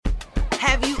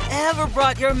Have you ever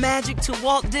brought your magic to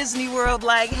Walt Disney World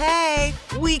like, hey,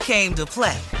 we came to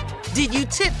play? Did you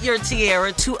tip your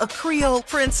tiara to a Creole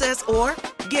princess or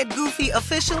get goofy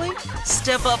officially?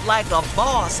 Step up like a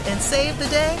boss and save the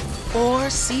day? Or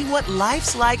see what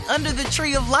life's like under the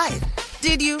tree of life?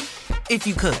 Did you? If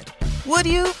you could. Would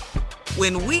you?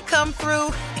 When we come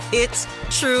through, it's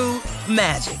true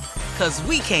magic. 'Cause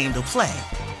we came to play.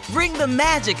 Bring the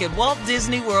magic at Walt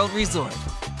Disney World Resort.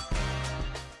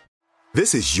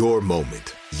 This is your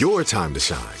moment, your time to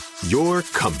shine, your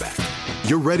comeback.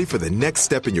 You're ready for the next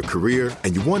step in your career,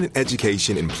 and you want an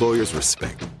education employers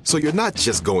respect. So you're not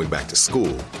just going back to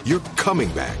school, you're coming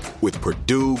back with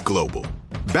Purdue Global.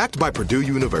 Backed by Purdue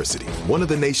University, one of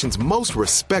the nation's most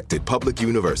respected public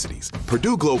universities,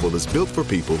 Purdue Global is built for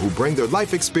people who bring their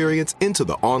life experience into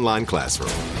the online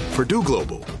classroom. Purdue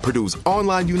Global, Purdue's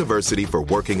online university for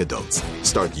working adults.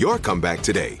 Start your comeback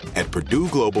today at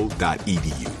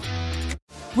purdueglobal.edu.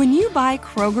 When you buy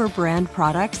Kroger brand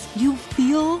products, you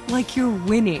feel like you're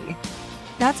winning.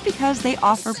 That's because they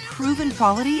offer proven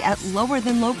quality at lower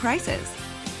than low prices.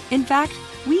 In fact,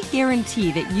 we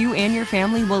guarantee that you and your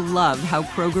family will love how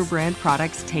Kroger brand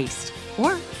products taste,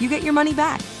 or you get your money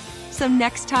back. So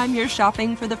next time you're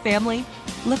shopping for the family,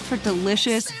 look for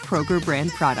delicious Kroger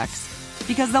brand products,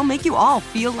 because they'll make you all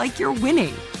feel like you're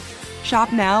winning.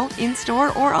 Shop now,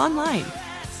 in-store, or online.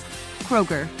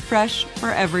 Kroger, fresh for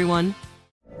everyone.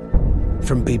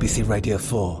 From BBC Radio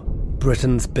 4,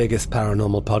 Britain's biggest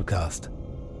paranormal podcast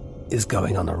is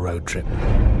going on a road trip.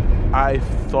 I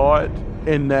thought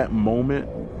in that moment,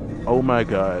 oh my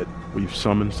God, we've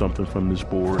summoned something from this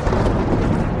board.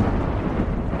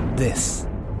 This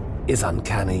is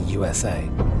Uncanny USA.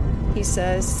 He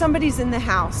says, somebody's in the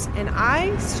house, and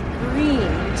I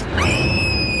screamed.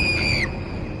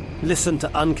 Listen to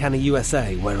Uncanny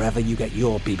USA wherever you get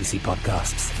your BBC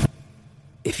podcasts,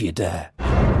 if you dare.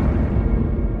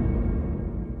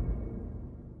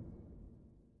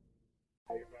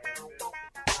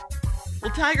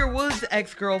 Well, Tiger Woods'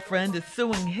 ex-girlfriend is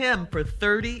suing him for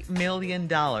 $30 million,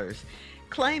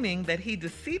 claiming that he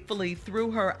deceitfully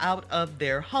threw her out of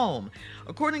their home.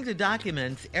 According to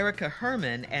documents, Erica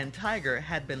Herman and Tiger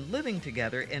had been living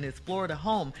together in his Florida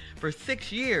home for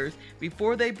 6 years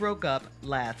before they broke up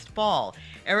last fall.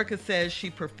 Erica says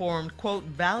she performed, quote,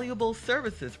 valuable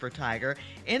services for Tiger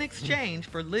in exchange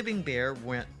for living there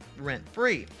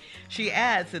rent-free. She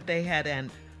adds that they had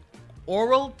an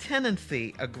oral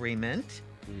tenancy agreement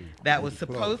that was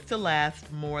supposed to last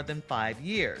more than 5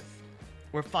 years,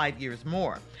 or 5 years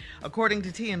more. According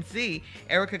to TMZ,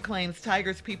 Erica claims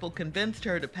Tiger's people convinced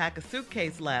her to pack a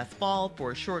suitcase last fall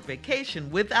for a short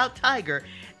vacation without Tiger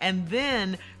and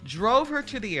then drove her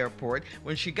to the airport.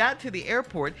 When she got to the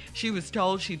airport, she was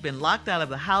told she'd been locked out of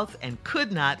the house and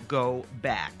could not go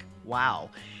back.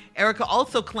 Wow. Erica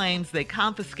also claims they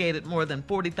confiscated more than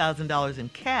 $40,000 in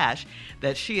cash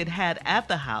that she had at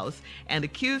the house and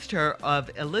accused her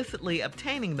of illicitly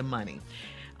obtaining the money.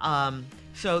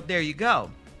 So there you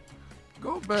go.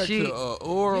 Go back to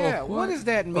oral. Yeah, what does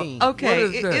that mean? Okay,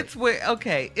 what is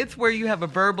that? It's where you have a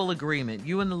verbal agreement.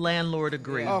 You and the landlord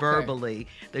agree verbally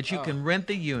that you can rent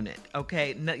the unit.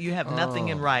 Okay, no, you have nothing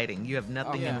in writing. You have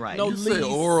nothing in writing. You say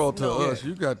oral to us.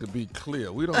 You got to be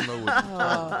clear. We don't know what you're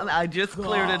talking about. I just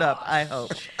cleared it up. I hope.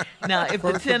 Now, if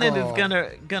the tenant is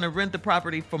gonna rent the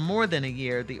property for more than a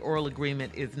year, the oral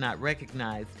agreement is not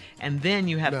recognized, and then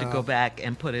you have to go back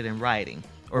and put it in writing.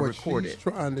 Or record it. What she's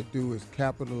trying to do is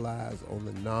capitalize on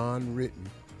the non-written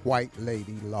white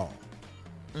lady law.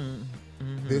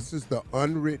 Mm-hmm. This is the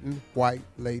unwritten white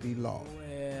lady law.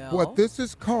 Well. What this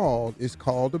is called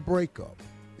a breakup.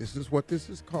 This is what this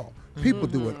is called. People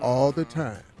do it all the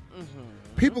time.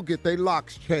 Mm-hmm. People get their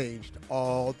locks changed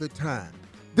all the time.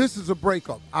 This is a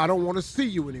breakup. I don't want to see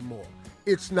you anymore.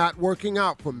 It's not working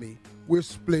out for me. We're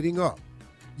splitting up.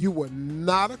 You were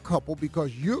not a couple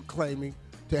because you're claiming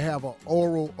to have an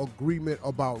oral agreement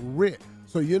about rent.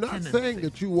 So you're not saying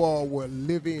that you all were a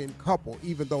live-in couple,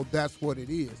 even though that's what it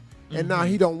is. And now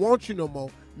he don't want you no more.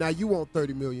 Now you want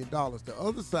 $30 million. The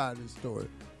other side of the story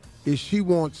is she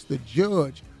wants the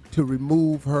judge to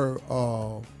remove her,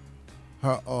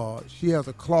 she has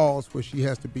a clause where she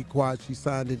has to be quiet. She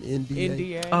signed an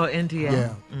NDA. Oh, NDA.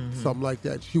 Yeah, something like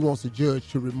that. She wants the judge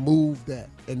to remove that.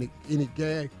 And any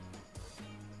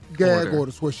gag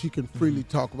orders where she can freely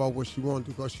talk about what she wants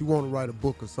to, because she want to write a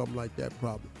book or something like that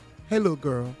probably. Hey, little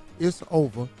girl, it's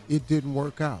over. It didn't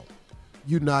work out.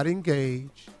 You're not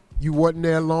engaged. You wasn't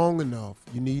there long enough.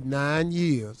 You need 9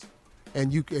 years,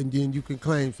 and then you can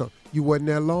claim something. You wasn't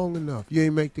there long enough. You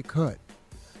ain't make the cut.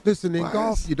 Listen, in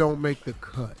golf, you don't make the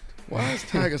cut. Why is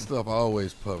Tiger stuff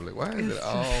always public? Why is it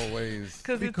always?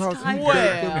 Because he's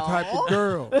them type of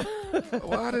girl.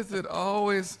 Why does it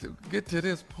always get to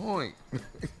this point?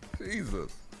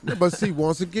 Jesus. But see,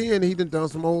 once again, he done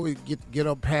some old get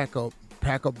up, pack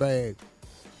a bag.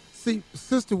 See,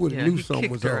 sister would have knew something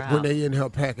was up when they in her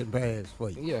packing bags for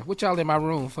you. Yeah, what y'all in my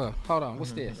room for? Hold on,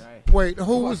 what's this? Wait,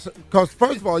 who was? Because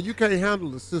first of all, you can't handle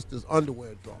the sister's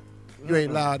underwear drawer. You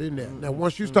ain't allowed in there. Now,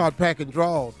 once you start packing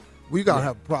drawers, we gotta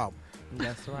have a problem.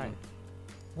 That's right.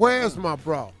 Where's my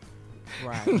bra?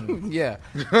 Right. Yeah.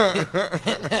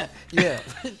 Yeah.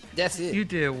 That's it. You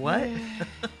did what?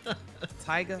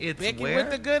 Tiger. It's Becky where?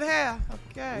 with the good hair.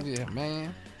 Okay. Yeah,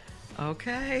 man.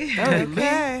 Okay. 30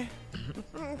 million?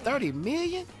 Okay. 30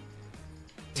 million?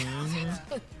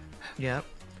 Yep.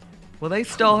 Well, they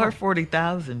stole her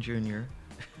 40,000, Junior.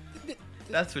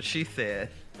 That's what she said.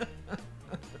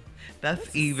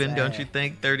 That's even, sad. don't you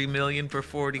think? 30 million for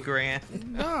 40 grand.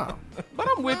 No. But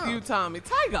I'm with you, Tommy.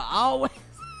 Tiger always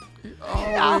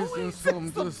Always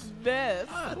some just best.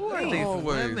 Who are these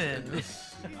always. women?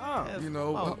 You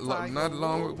know, not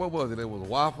long. What was it? It was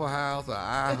Waffle House or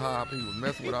IHOP. He was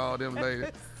messing with all them ladies.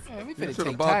 Man, we He finna should have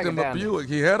take bought Tiger them a down there. Buick.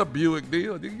 He had a Buick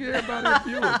deal. You can get everybody a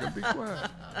Buick and be quiet.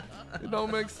 It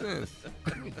don't make sense.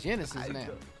 We Genesis now.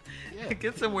 Yeah.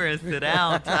 Get somewhere and sit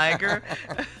down, Tiger.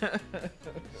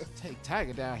 Take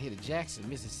Tiger down here to Jackson,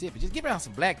 Mississippi. Just get around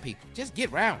some black people. Just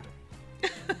get around them.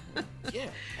 Yeah,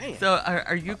 man. So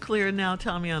are you clear now,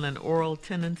 Tommy, on an oral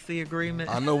tenancy agreement?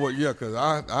 I know what, because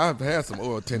I've had some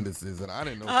oral tendencies and I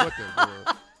didn't know what they were.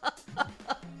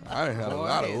 I didn't have a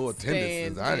lot of oral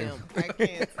tendencies. I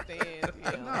can't stand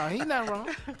him. No, he's not wrong.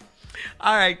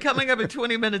 All right, coming up in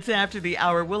 20 minutes after the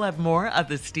hour, we'll have more of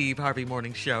the Steve Harvey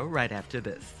Morning Show right after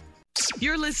this.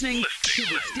 You're listening to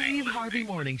the Steve Harvey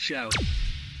Morning Show.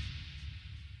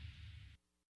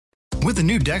 With the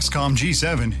new Dexcom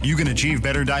G7, you can achieve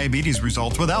better diabetes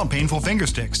results without painful finger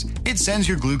sticks. It sends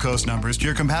your glucose numbers to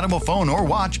your compatible phone or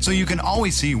watch so you can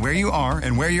always see where you are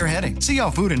and where you're heading. See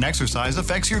how food and exercise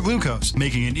affects your glucose,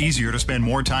 making it easier to spend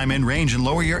more time in range and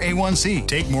lower your A1C.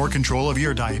 Take more control of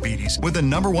your diabetes with the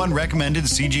 #1 recommended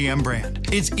CGM brand.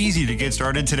 It's easy to get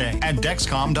started today at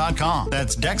Dexcom.com.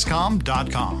 That's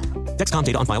Dexcom.com. Dexcom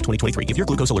data on file 2023. If your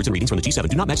glucose alerts and readings from the G7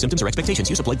 do not match symptoms or expectations,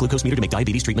 use a blood glucose meter to make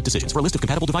diabetes treatment decisions. For a list of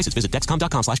compatible devices, visit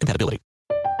Dexcom.com/compatibility.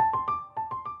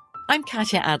 I'm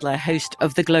Katya Adler, host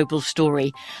of The Global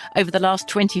Story. Over the last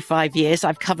 25 years,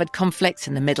 I've covered conflicts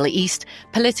in the Middle East,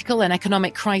 political and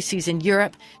economic crises in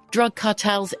Europe, drug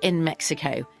cartels in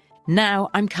Mexico. Now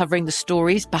I'm covering the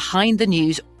stories behind the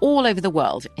news all over the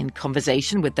world in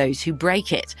conversation with those who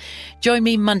break it. Join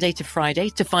me Monday to Friday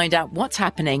to find out what's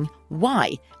happening,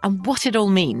 why, and what it all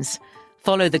means.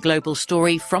 Follow The Global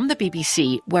Story from the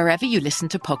BBC wherever you listen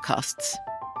to podcasts.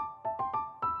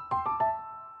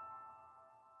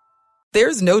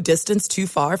 There's no distance too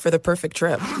far for the perfect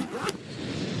trip.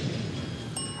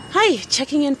 Hi,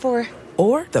 checking in for...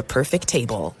 Or the perfect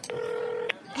table.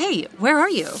 Hey, where are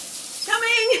you?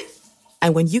 Coming!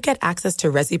 And when you get access to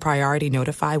Resi Priority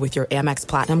Notify with your Amex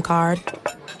Platinum card...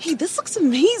 Hey, this looks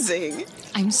amazing.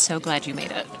 I'm so glad you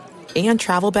made it. And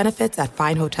travel benefits at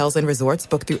fine hotels and resorts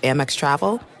booked through Amex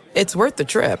Travel, it's worth the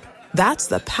trip. That's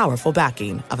the powerful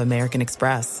backing of American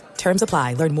Express. Terms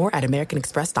apply. Learn more at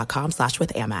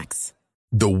americanexpress.com/withAmex.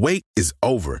 The wait is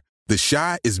over. The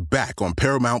Chi is back on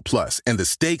Paramount Plus, and the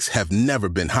stakes have never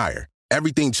been higher.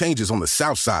 Everything changes on the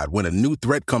South Side when a new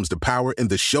threat comes to power in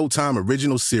the Showtime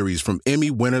original series from Emmy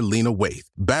winner Lena Waithe.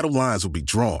 Battle lines will be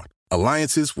drawn,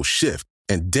 alliances will shift,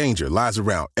 and danger lies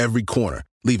around every corner,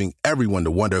 leaving everyone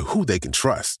to wonder who they can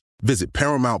trust. Visit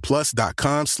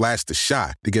ParamountPlus.com/The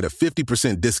Chi to get a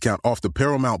 50% discount off the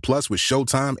Paramount Plus with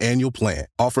Showtime annual plan.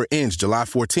 Offer ends July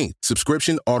 14th.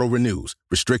 Subscription auto-renews.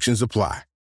 Restrictions apply.